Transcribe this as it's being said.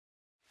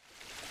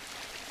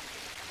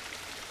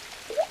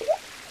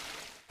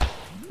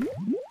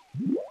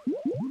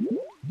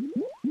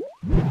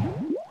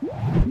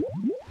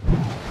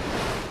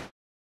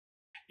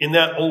In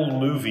that old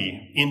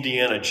movie,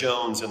 Indiana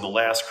Jones and the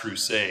Last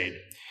Crusade,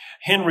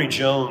 Henry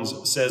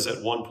Jones says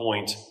at one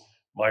point,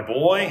 "My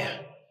boy,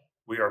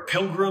 we are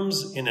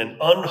pilgrims in an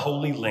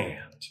unholy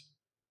land."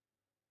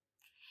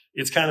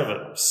 It's kind of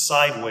a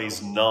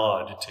sideways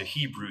nod to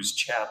Hebrews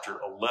chapter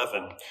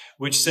 11,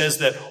 which says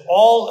that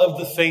all of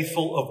the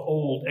faithful of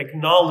old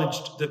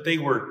acknowledged that they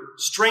were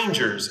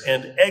strangers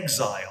and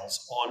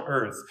exiles on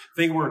earth.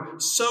 They were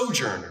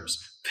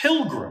sojourners,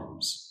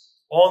 pilgrims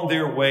on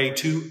their way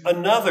to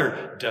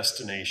another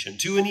destination,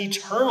 to an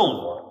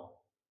eternal one.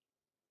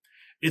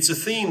 It's a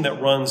theme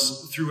that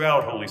runs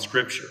throughout Holy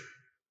Scripture,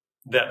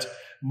 that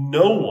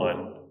no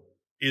one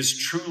is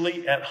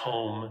truly at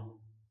home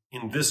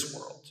in this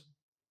world.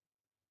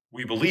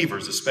 We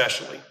believers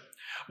especially.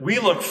 We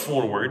look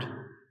forward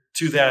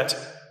to that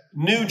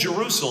new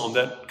Jerusalem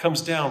that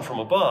comes down from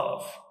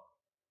above.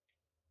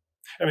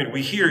 I mean,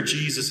 we hear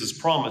Jesus'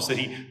 promise that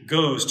he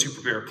goes to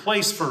prepare a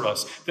place for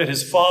us, that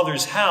his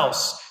Father's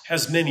house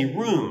has many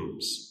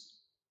rooms.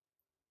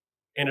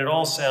 And it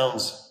all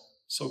sounds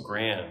so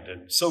grand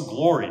and so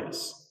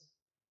glorious.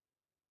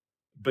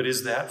 But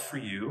is that for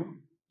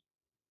you?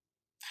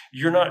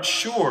 You're not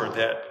sure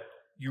that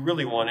you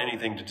really want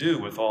anything to do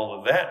with all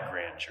of that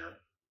grandeur.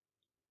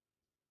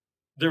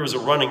 There was a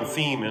running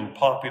theme in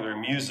popular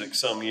music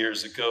some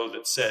years ago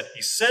that said,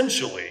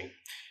 essentially,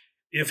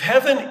 if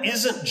heaven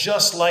isn't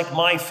just like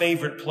my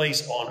favorite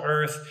place on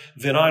earth,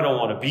 then I don't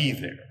want to be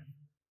there.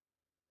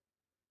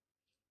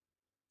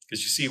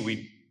 Because you see,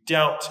 we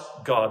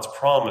doubt God's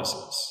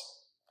promises,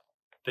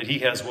 that he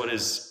has what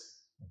is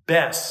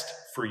best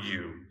for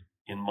you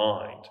in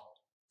mind.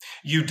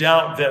 You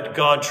doubt that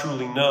God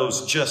truly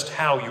knows just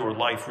how your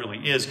life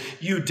really is.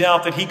 You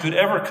doubt that he could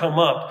ever come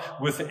up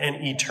with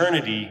an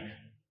eternity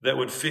that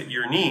would fit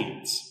your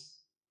needs.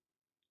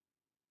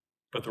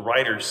 But the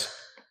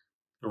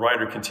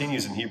writer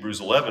continues in Hebrews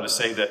 11 to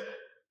say that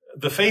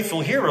the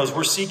faithful heroes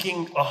were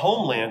seeking a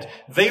homeland.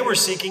 They were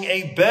seeking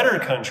a better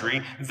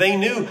country. They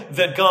knew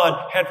that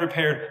God had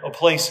prepared a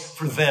place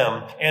for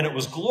them, and it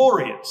was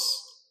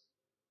glorious.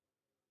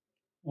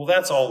 Well,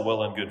 that's all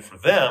well and good for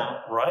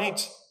them,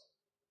 right?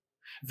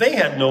 They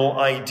had no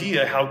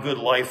idea how good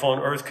life on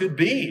earth could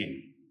be.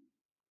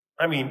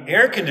 I mean,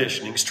 air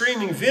conditioning,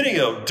 streaming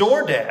video,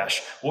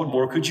 DoorDash. What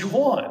more could you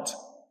want?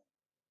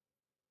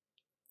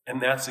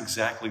 And that's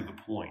exactly the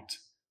point.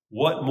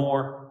 What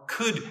more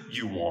could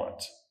you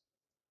want?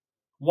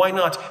 Why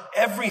not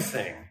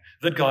everything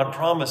that God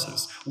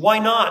promises? Why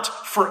not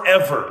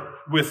forever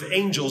with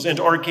angels and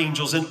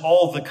archangels and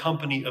all the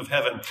company of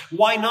heaven?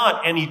 Why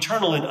not an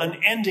eternal and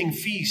unending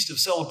feast of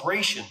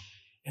celebration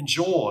and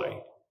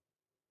joy?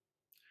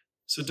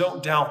 So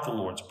don't doubt the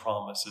Lord's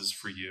promises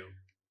for you.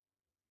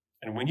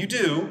 And when you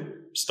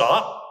do,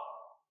 stop,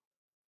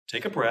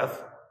 take a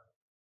breath,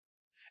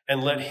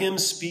 and let him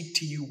speak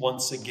to you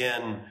once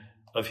again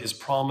of his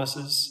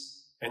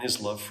promises and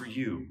his love for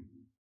you,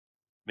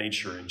 made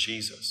sure in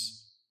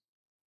Jesus.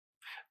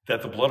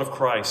 That the blood of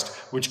Christ,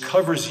 which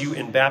covers you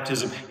in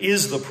baptism,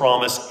 is the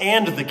promise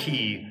and the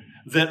key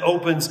that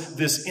opens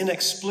this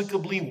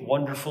inexplicably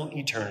wonderful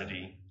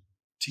eternity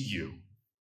to you.